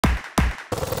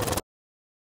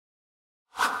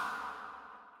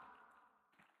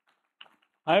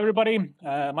Hi, everybody.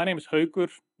 My name is Haukur,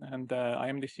 and I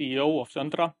am the CEO of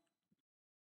Sundra.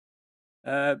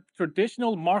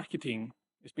 Traditional marketing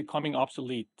is becoming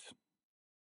obsolete.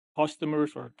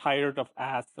 Customers are tired of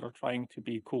ads that are trying to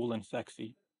be cool and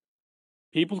sexy.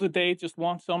 People today just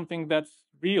want something that's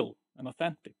real and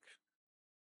authentic.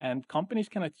 And companies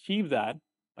can achieve that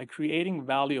by creating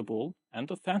valuable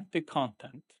and authentic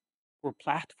content for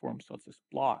platforms such as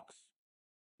blogs,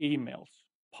 emails,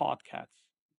 podcasts,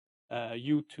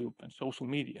 YouTube, and social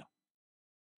media.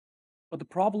 But the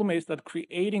problem is that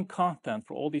creating content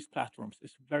for all these platforms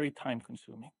is very time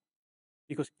consuming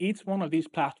because each one of these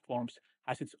platforms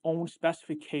has its own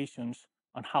specifications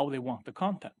on how they want the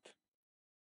content.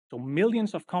 So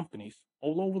millions of companies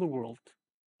all over the world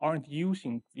aren't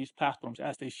using these platforms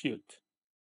as they should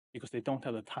because they don't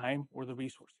have the time or the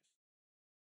resources.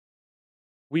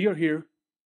 We are here to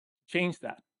change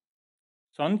that.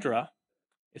 Sundra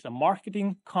is a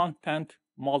marketing content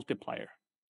multiplier.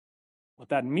 What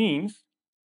that means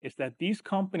is that these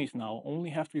companies now only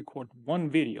have to record one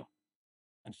video,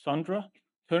 and Sundra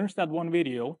turns that one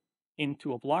video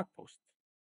into a blog post,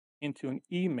 into an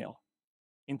email,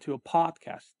 into a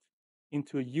podcast,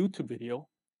 into a YouTube video,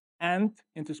 and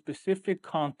into specific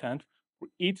content for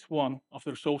each one of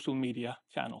their social media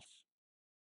channels.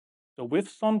 So with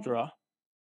Sundra,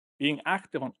 being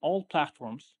active on all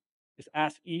platforms is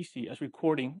as easy as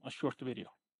recording a short video.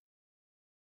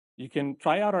 You can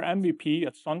try out our MVP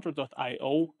at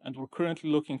sundra.io, and we're currently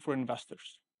looking for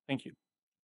investors. Thank you.